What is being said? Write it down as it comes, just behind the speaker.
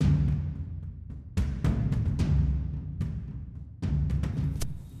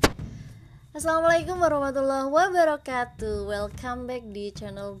Assalamualaikum warahmatullahi wabarakatuh. Welcome back di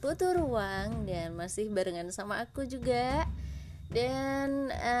channel Butuh Ruang. Dan masih barengan sama aku juga.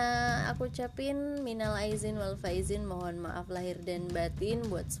 Dan aku ucapin minal aizin wal faizin, mohon maaf lahir dan batin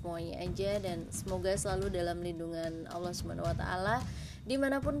buat semuanya aja. Dan semoga selalu dalam lindungan Allah SWT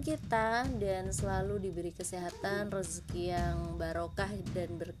dimanapun kita, dan selalu diberi kesehatan, rezeki yang barokah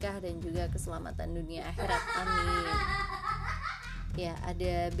dan berkah, dan juga keselamatan dunia akhirat. Amin. Ya,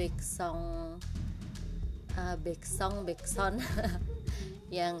 ada back sound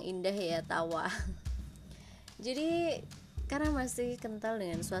yang indah ya, tawa. Jadi karena masih kental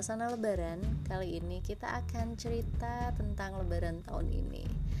dengan suasana Lebaran, kali ini kita akan cerita tentang Lebaran tahun ini.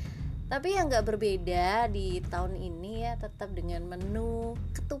 Tapi yang gak berbeda di tahun ini ya, tetap dengan menu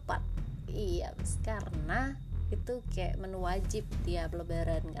ketupat. Iya, karena itu kayak menu wajib tiap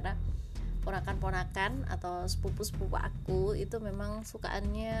Lebaran, karena ponakan-ponakan atau sepupu-sepupu aku itu memang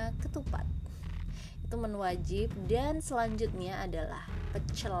sukaannya ketupat. Itu menu wajib. Dan selanjutnya adalah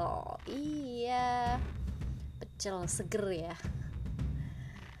pecel. Iya, pecel seger ya.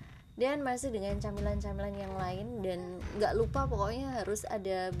 Dan masih dengan camilan-camilan yang lain. Dan gak lupa pokoknya harus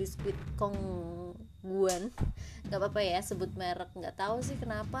ada biskuit kongguan. Gak apa-apa ya sebut merek. Gak tahu sih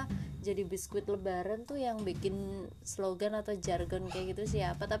kenapa jadi biskuit Lebaran tuh yang bikin slogan atau jargon kayak gitu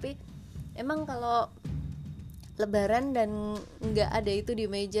siapa. Tapi emang kalau Lebaran dan nggak ada itu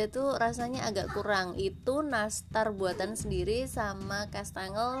di meja tuh rasanya agak kurang. Itu nastar buatan sendiri sama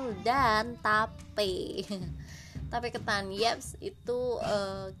kastangel dan tape tape ketan. Yaps, itu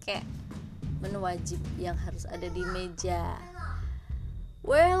kayak menu wajib yang harus ada di meja.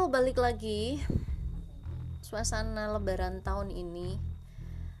 Well, balik lagi, suasana Lebaran tahun ini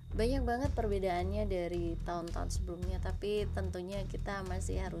banyak banget perbedaannya dari tahun-tahun sebelumnya. Tapi tentunya kita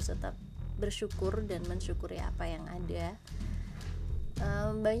masih harus tetap bersyukur dan mensyukuri apa yang ada.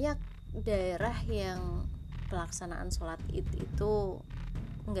 Banyak daerah yang pelaksanaan sholat id itu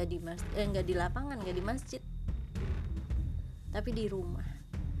nggak di lapangan, nggak di masjid, tapi di rumah.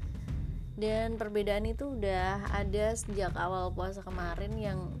 Dan perbedaan itu udah ada sejak awal puasa kemarin.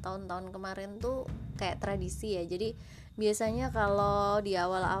 Yang tahun-tahun kemarin tuh kayak tradisi ya. Jadi biasanya kalau di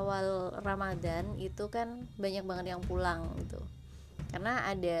awal-awal Ramadan itu kan banyak banget yang pulang gitu, karena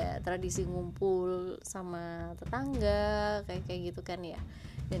ada tradisi ngumpul sama tetangga kayak gitu kan ya.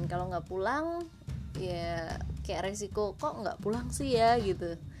 Dan kalau nggak pulang ya kayak resiko, kok nggak pulang sih ya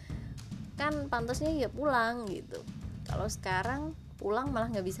gitu kan, pantasnya ya pulang gitu. Kalau sekarang pulang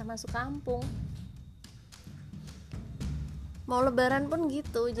malah nggak bisa masuk kampung. Mau Lebaran pun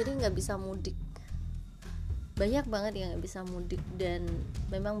gitu, jadi nggak bisa mudik. Banyak banget yang nggak bisa mudik dan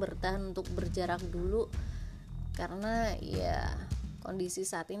memang bertahan untuk berjarak dulu, karena ya kondisi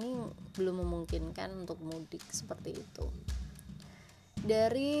saat ini belum memungkinkan untuk mudik seperti itu.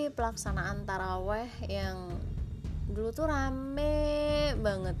 Dari pelaksanaan taraweh yang dulu tuh rame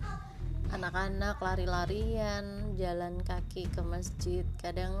banget, anak-anak lari-larian, jalan kaki ke masjid,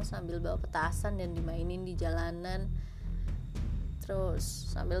 kadang sambil bawa petasan dan dimainin di jalanan, terus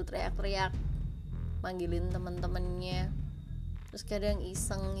sambil teriak-teriak manggilin temen-temennya, terus kadang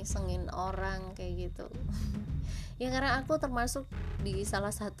iseng-isengin orang kayak gitu. Ya karena aku termasuk di salah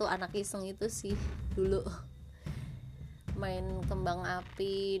satu anak iseng itu sih dulu, main kembang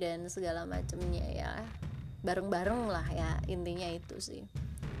api dan segala macemnya ya, bareng-bareng lah ya, intinya itu sih.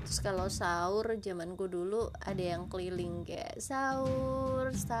 Terus kalau sahur zamanku dulu ada yang keliling kayak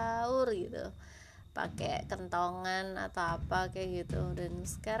sahur gitu, pakai kentongan atau apa kayak gitu. Dan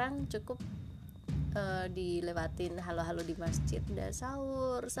sekarang cukup dilewatin halo-halo di masjid udah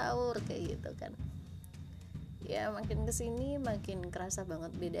sahur kayak gitu kan. Ya makin kesini makin kerasa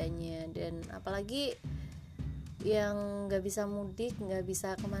banget bedanya. Dan apalagi yang gak bisa mudik, gak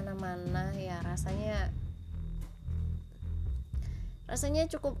bisa kemana-mana, ya rasanya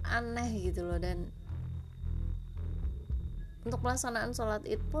cukup aneh gitu loh. Dan untuk pelaksanaan sholat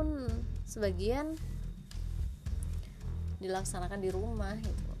id pun sebagian dilaksanakan di rumah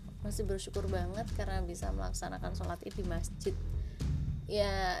gitu. Masih bersyukur banget karena bisa melaksanakan sholat id di masjid.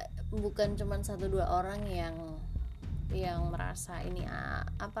 Ya bukan cuma 1-2 orang yang merasa ini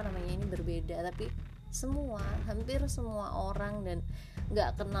ini berbeda, tapi hampir semua orang, dan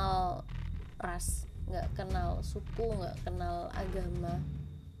nggak kenal ras, nggak kenal suku, nggak kenal agama,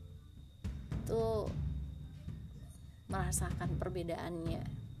 tuh merasakan perbedaannya.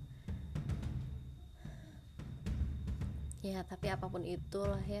 Ya tapi apapun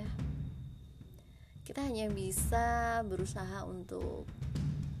itulah ya, kita hanya bisa berusaha untuk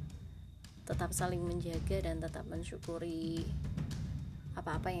tetap saling menjaga dan tetap mensyukuri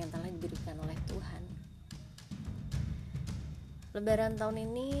apa-apa yang telah diberikan oleh Tuhan. Lebaran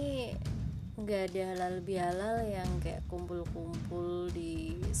tahun ini nggak ada halal bihalal yang kayak kumpul-kumpul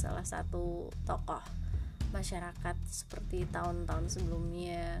di salah satu tokoh masyarakat seperti tahun-tahun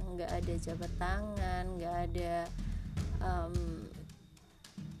sebelumnya. Nggak ada jabat tangan, nggak ada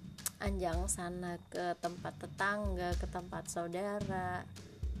anjang sana ke tempat tetangga, ke tempat saudara.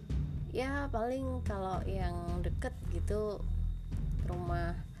 Ya paling kalau yang deket gitu,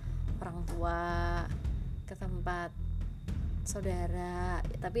 rumah orang tua, ke tempat saudara,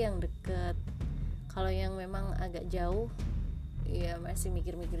 tapi yang deket. Kalau yang memang agak jauh ya masih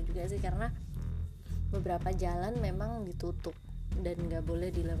mikir-mikir juga sih, karena beberapa jalan memang ditutup dan nggak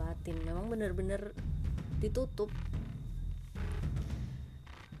boleh dilewatin, memang bener-bener ditutup.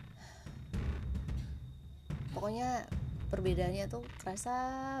 Pokoknya perbedaannya tuh kerasa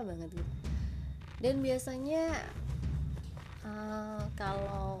banget gitu. Dan biasanya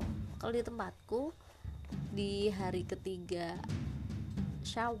kalau di tempatku di hari ketiga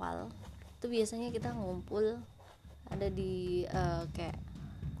Syawal itu biasanya kita ngumpul, ada di kayak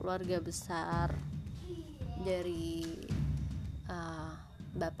keluarga besar dari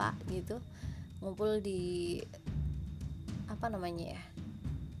bapak gitu, ngumpul di apa namanya ya,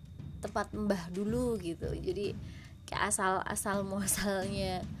 tempat mbah dulu gitu. Jadi kayak asal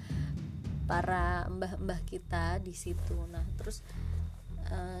muasalnya para mbah-mbah kita di situ. Nah terus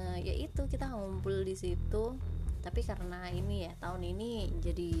ya itu kita ngumpul di situ. Tapi karena ini ya tahun ini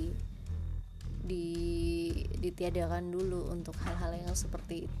jadi ditiadakan dulu untuk hal-hal yang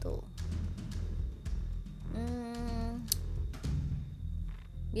seperti itu.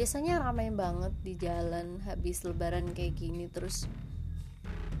 Biasanya ramai banget di jalan habis lebaran kayak gini, terus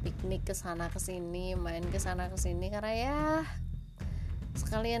piknik kesana kesini, main kesana kesini, karena ya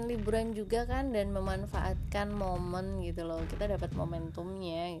sekalian liburan juga kan, dan memanfaatkan momen gitu loh, kita dapat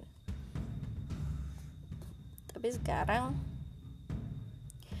momentumnya gitu. Tapi sekarang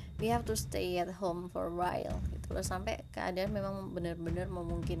we have to stay at home for a while gitu loh, sampai keadaan memang benar-benar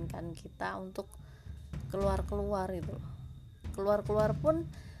memungkinkan kita untuk keluar gitu loh. Keluar pun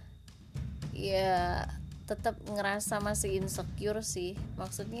ya tetap ngerasa masih insecure sih,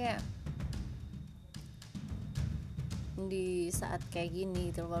 maksudnya di saat kayak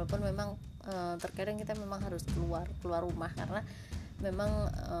gini gitu. Walaupun memang terkadang kita memang harus keluar rumah, karena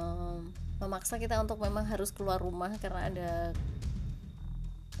memang memaksa kita untuk memang harus keluar rumah karena ada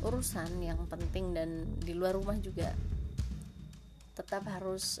urusan yang penting, dan di luar rumah juga tetap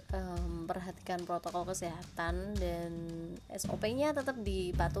harus perhatikan protokol kesehatan dan SOP-nya tetap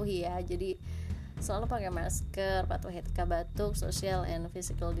dipatuhi ya. Jadi selalu pakai masker, patuhi etika batuk, social and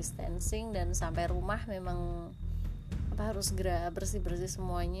physical distancing, dan sampai rumah memang harus segera bersih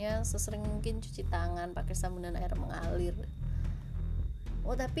semuanya, sesering mungkin cuci tangan pakai sabun dan air mengalir.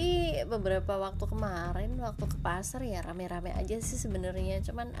 Tapi beberapa waktu kemarin waktu ke pasar ya rame-rame aja sih sebenarnya,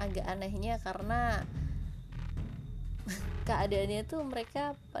 cuman agak anehnya karena keadaannya tuh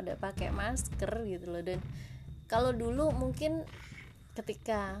mereka pada pakai masker gitu loh. Dan kalau dulu mungkin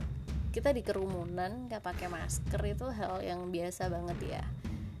ketika kita di kerumunan gak pakai masker itu hal yang biasa banget ya,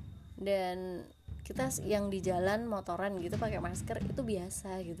 dan kita yang di jalan motoran gitu pakai masker itu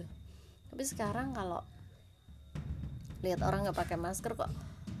biasa gitu. Tapi sekarang kalau lihat orang nggak pakai masker, kok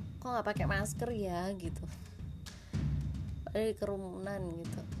nggak pakai masker ya gitu, ada di kerumunan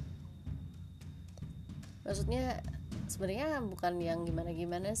gitu. Maksudnya sebenarnya bukan yang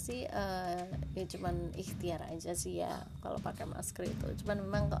gimana sih, ya cuman ikhtiar aja sih ya kalau pakai masker itu. Cuman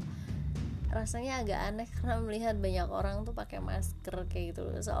memang kok rasanya agak aneh karena melihat banyak orang tuh pakai masker kayak gitu,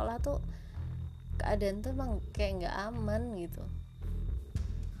 seolah tuh keadaan tuh emang kayak nggak aman gitu.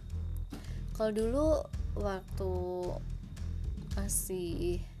 Kalau dulu waktu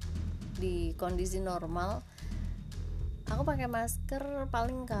masih di kondisi normal, aku pakai masker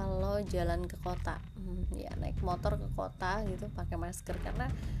paling kalau jalan ke kota, ya naik motor ke kota gitu pakai masker, karena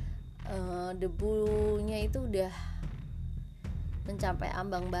debunya itu udah mencapai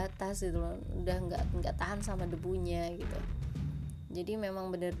ambang batas gitu loh, udah nggak tahan sama debunya gitu. Jadi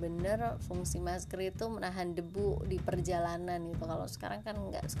memang benar-benar fungsi masker itu menahan debu di perjalanan gitu. Kalau sekarang kan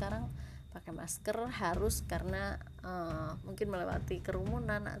nggak, sekarang pakai masker harus karena mungkin melewati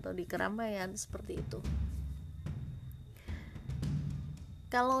kerumunan atau di keramaian seperti itu.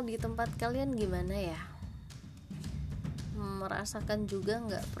 Kalau di tempat kalian gimana ya? Merasakan juga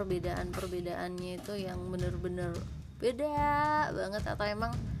nggak perbedaannya itu yang benar-benar beda banget, atau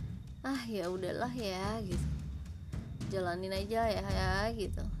emang ya udahlah ya gitu, jalanin aja ya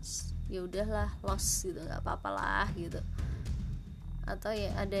gitu, ya udahlah los gitu, nggak apa-apa lah gitu. Atau ya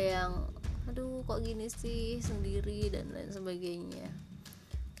ada yang aduh kok gini sih sendiri dan lain sebagainya.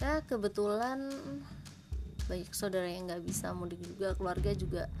 Kebetulan banyak saudara yang nggak bisa mudik juga, keluarga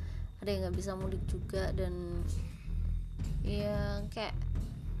juga ada yang nggak bisa mudik juga. Dan ya kayak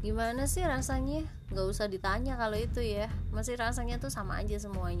gimana sih rasanya, nggak usah ditanya kalau itu ya, masih rasanya tuh sama aja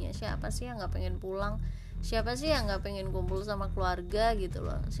semuanya. Siapa sih yang nggak pengen pulang, siapa sih yang nggak pengen kumpul sama keluarga gitu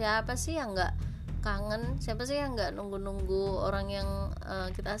loh, siapa sih yang nggak kangen, siapa sih yang nggak nunggu orang yang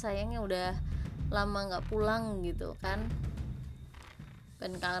kita sayangnya udah lama nggak pulang gitu kan,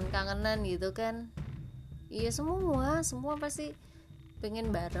 pengen kangen-kangenan gitu kan. Iya, semua pasti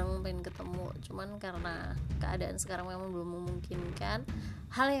pengen bareng, pengen ketemu. Cuman karena keadaan sekarang memang belum memungkinkan,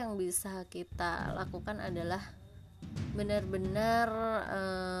 hal yang bisa kita lakukan adalah benar-benar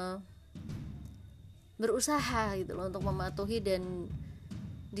berusaha gitu loh untuk mematuhi dan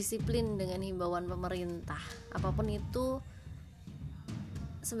disiplin dengan himbauan pemerintah. Apapun itu,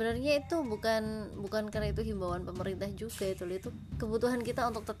 sebenarnya itu bukan karena itu himbauan pemerintah juga, itu kebutuhan kita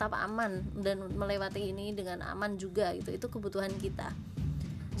untuk tetap aman dan melewati ini dengan aman juga gitu. Itu kebutuhan kita.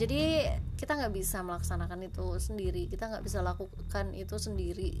 Jadi kita nggak bisa melaksanakan itu sendiri, kita nggak bisa lakukan itu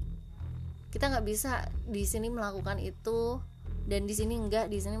sendiri, kita nggak bisa di sini melakukan itu dan di sini enggak,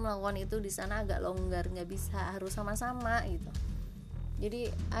 di sini melakukan itu, di sana agak longgar, nggak bisa, harus sama-sama gitu.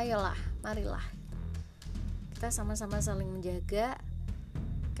 Jadi ayolah, marilah kita sama-sama saling menjaga,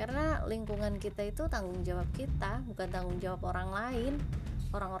 karena lingkungan kita itu tanggung jawab kita, bukan tanggung jawab orang lain.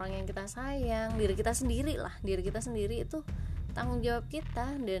 Orang-orang yang kita sayang, diri kita sendiri itu tanggung jawab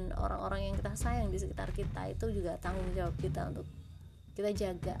kita, dan orang-orang yang kita sayang di sekitar kita itu juga tanggung jawab kita untuk kita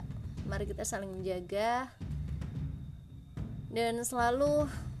jaga. Mari kita saling menjaga dan selalu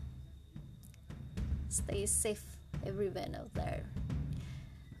stay safe everyone out there.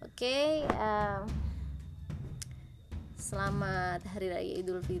 Oke, selamat Hari Raya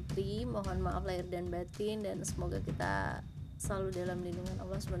Idul Fitri. Mohon maaf lahir dan batin, dan semoga kita selalu dalam lindungan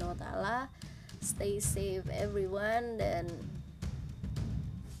Allah Subhanahu wa taala. Stay safe everyone, dan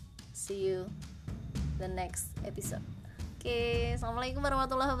see you the next episode. Oke, assalamualaikum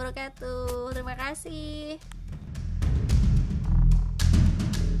warahmatullahi wabarakatuh. Terima kasih.